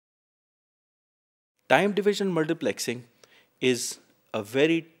Time division multiplexing is a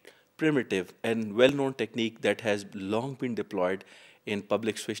very primitive and well-known technique that has long been deployed in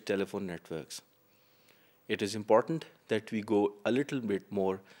public switch telephone networks. It is important that we go a little bit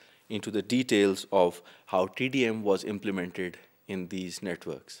more into the details of how TDM was implemented in these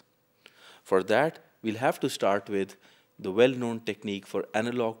networks. For that, we'll have to start with the well-known technique for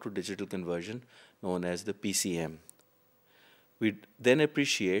analog to digital conversion known as the PCM. We then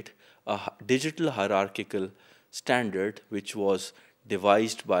appreciate a digital hierarchical standard which was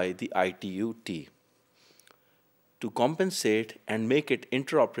devised by the ITU-T. To compensate and make it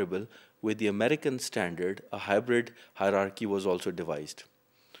interoperable with the American standard, a hybrid hierarchy was also devised.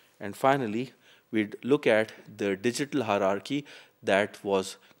 And finally, we'd look at the digital hierarchy that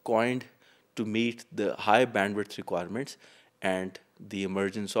was coined to meet the high bandwidth requirements and the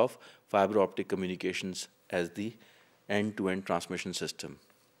emergence of fiber optic communications as the end-to-end transmission system.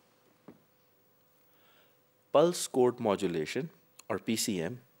 Pulse code modulation, or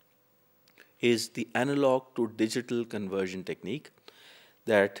PCM, is the analog to digital conversion technique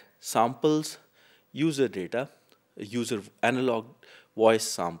that samples user data, a user analog voice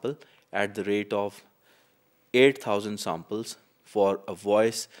sample at the rate of 8,000 samples for a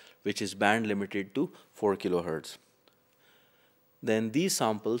voice which is band limited to 4 kilohertz. Then these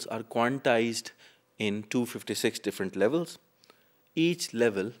samples are quantized in 256 different levels. Each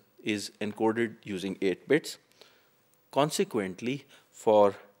level is encoded using 8 bits. Consequently,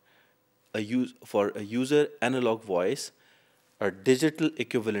 for a user analog voice, a digital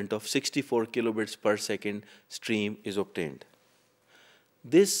equivalent of 64 kilobits per second stream is obtained.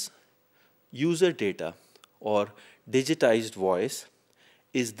 This user data or digitized voice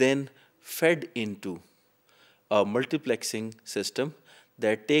is then fed into a multiplexing system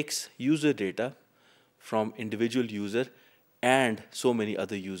that takes user data from individual user and so many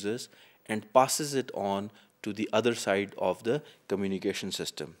other users and passes it on to the other side of the communication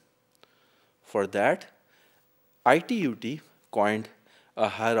system. For that, ITU-T coined a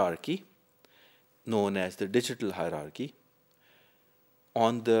hierarchy known as the digital hierarchy.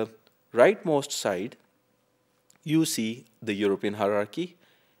 On the rightmost side, you see the European hierarchy.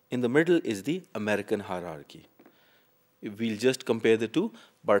 In the middle is the American hierarchy. We'll just compare the two,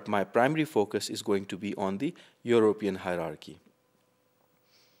 but my primary focus is going to be on the European hierarchy.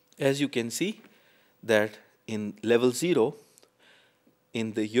 As you can see that in level 0,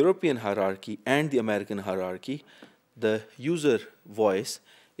 in the European hierarchy and the American hierarchy, the user voice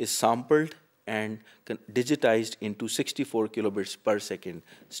is sampled and digitized into 64 kilobits per second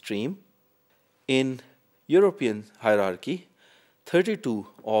stream. In European hierarchy, 32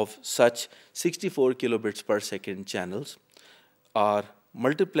 of such 64 kilobits per second channels are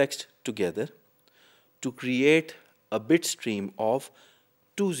multiplexed together to create a bit stream of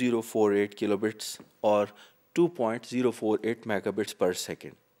 2048 kilobits or 2.048 megabits per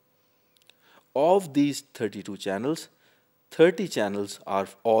second. Of these 32 channels, 30 channels are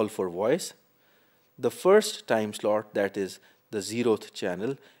all for voice. The first time slot, that is the 0th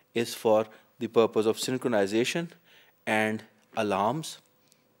channel, is for the purpose of synchronization and alarms.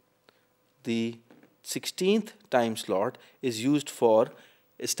 The 16th time slot is used for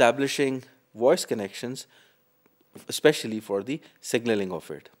establishing voice connections, especially for the signaling of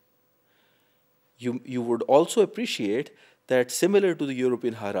it. You would also appreciate that similar to the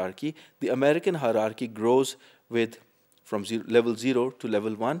European hierarchy, the American hierarchy grows with from level 0 to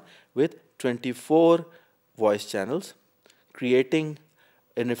level 1 with 24 voice channels, creating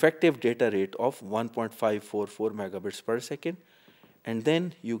an effective data rate of 1.544 megabits per second. And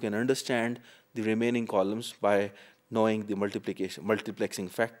then you can understand the remaining columns by knowing the multiplexing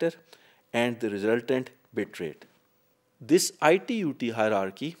factor and the resultant bit rate. This ITU-T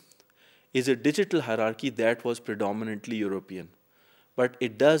hierarchy is a digital hierarchy that was predominantly European, but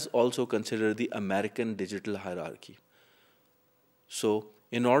it does also consider the American digital hierarchy. So,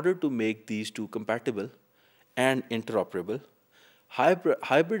 in order to make these two compatible and interoperable,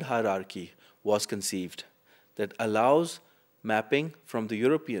 hybrid hierarchy was conceived that allows mapping from the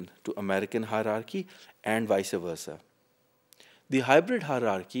European to American hierarchy and vice versa. The hybrid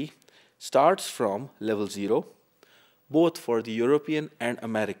hierarchy starts from level 0, both for the European and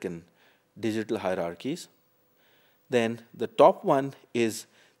American digital hierarchies. Then the top one is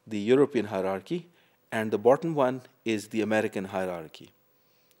the European hierarchy and the bottom one is the American hierarchy.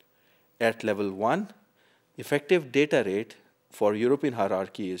 At level 1, effective data rate for European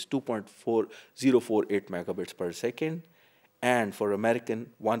hierarchy is 2.4048 megabits per second and for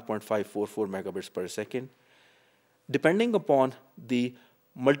American 1.544 megabits per second. Depending upon the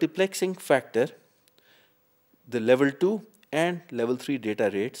multiplexing factor, the level 2 and level 3 data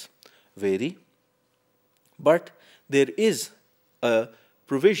rates vary. But there is a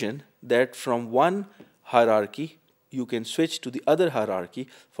provision that from one hierarchy you can switch to the other hierarchy.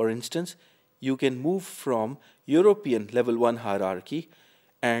 For instance, you can move from European level 1 hierarchy,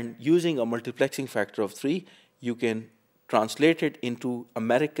 and using a multiplexing factor of 3, you can translate it into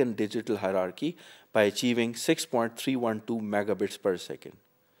American digital hierarchy by achieving 6.312 megabits per second.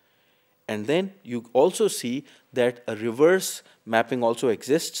 And then you also see that a reverse mapping also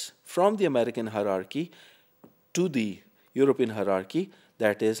exists from the American hierarchy to the European hierarchy,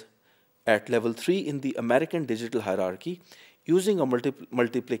 that is at level 3 in the American digital hierarchy. Using a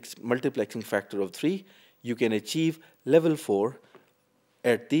multiplexing factor of 3, you can achieve level 4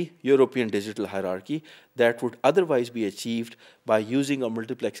 at the European digital hierarchy that would otherwise be achieved by using a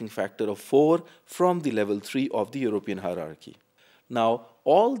multiplexing factor of 4 from the level 3 of the European hierarchy. Now,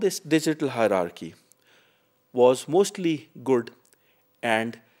 all this digital hierarchy was mostly good,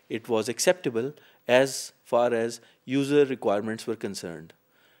 and it was acceptable as far as user requirements were concerned.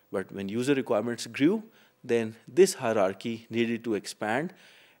 But when user requirements grew, then this hierarchy needed to expand,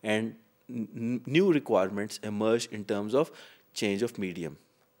 and new requirements emerged in terms of change of medium.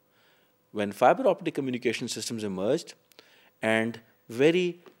 When fiber optic communication systems emerged and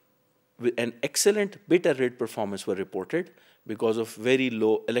an excellent bit rate performance were reported because of very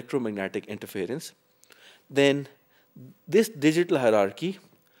low electromagnetic interference, then this digital hierarchy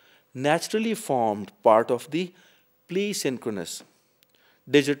naturally formed part of the pleiosynchronous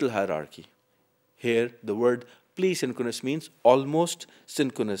digital hierarchy. Here, the word pleiosynchronous means almost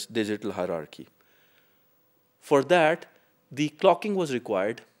synchronous digital hierarchy. For that, the clocking was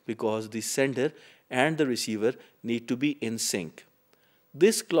required because the sender and the receiver need to be in sync.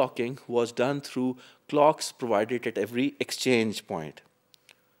 This clocking was done through clocks provided at every exchange point.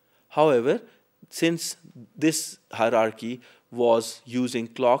 However, since this hierarchy was using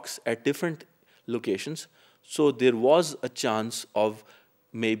clocks at different locations, so there was a chance of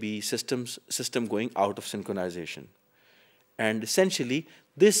maybe system going out of synchronization. And essentially,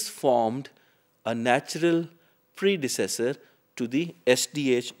 this formed a natural predecessor to the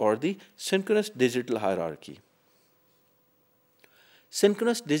SDH, or the synchronous digital hierarchy.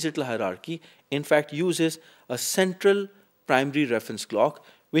 Synchronous digital hierarchy, in fact, uses a central primary reference clock,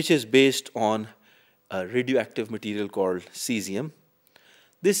 which is based on a radioactive material called cesium.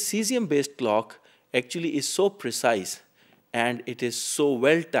 This cesium-based clock actually is so precise and it is so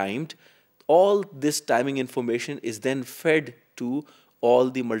well timed. All this timing information is then fed to all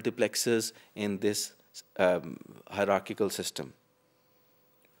the multiplexers in this hierarchical system.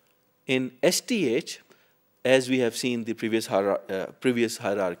 In SDH, as we have seen the previous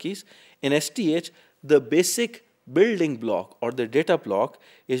hierarchies, in SDH, the basic building block or the data block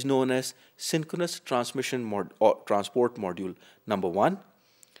is known as synchronous transmission transport module number 1.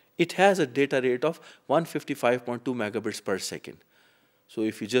 It has a data rate of 155.2 megabits per second. So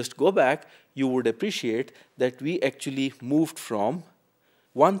if you just go back, you would appreciate that we actually moved from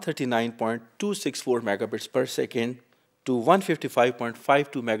 139.264 megabits per second to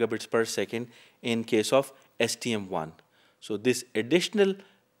 155.52 megabits per second in case of STM1. So this additional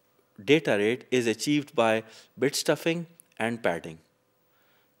data rate is achieved by bit stuffing and padding.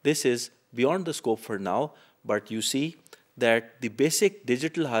 This is beyond the scope for now, but you see that the basic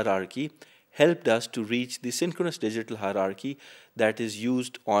digital hierarchy helped us to reach the synchronous digital hierarchy that is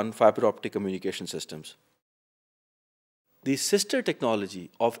used on fiber optic communication systems. The sister technology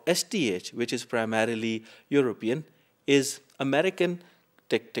of SDH, which is primarily European, is American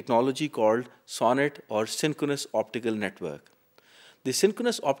technology called SONET, or Synchronous Optical Network. The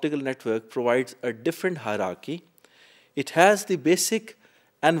Synchronous Optical Network provides a different hierarchy. It has the basic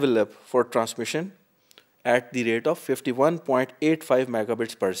envelope for transmission at the rate of 51.85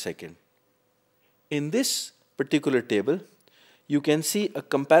 megabits per second. In this particular table, you can see a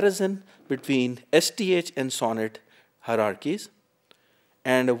comparison between SDH and SONET hierarchies,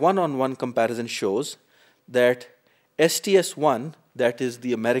 and a one-on-one comparison shows that STS1, that is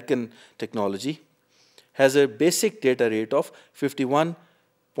the American technology, has a basic data rate of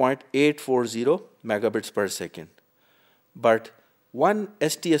 51.840 megabits per second. But one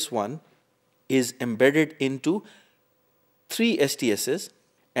STS1 is embedded into 3 STSs,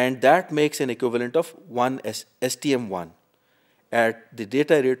 and that makes an equivalent of one STM1 at the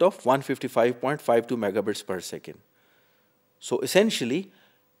data rate of 155.52 megabits per second. So essentially,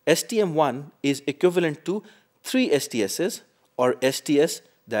 STM1 is equivalent to 3 STSs, or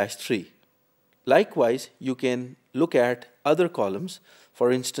STS-3. Likewise, you can look at other columns.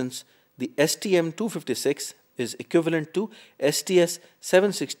 For instance, the STM256 is equivalent to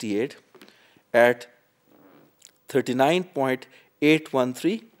STS768 at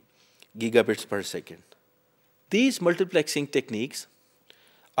 39.813 gigabits per second. These multiplexing techniques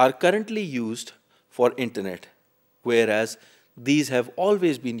are currently used for internet, whereas these have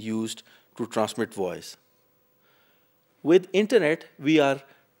always been used to transmit voice. With internet, we are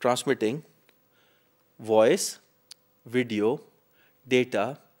transmitting voice, video,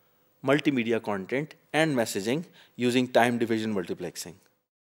 data, multimedia content, and messaging using time division multiplexing.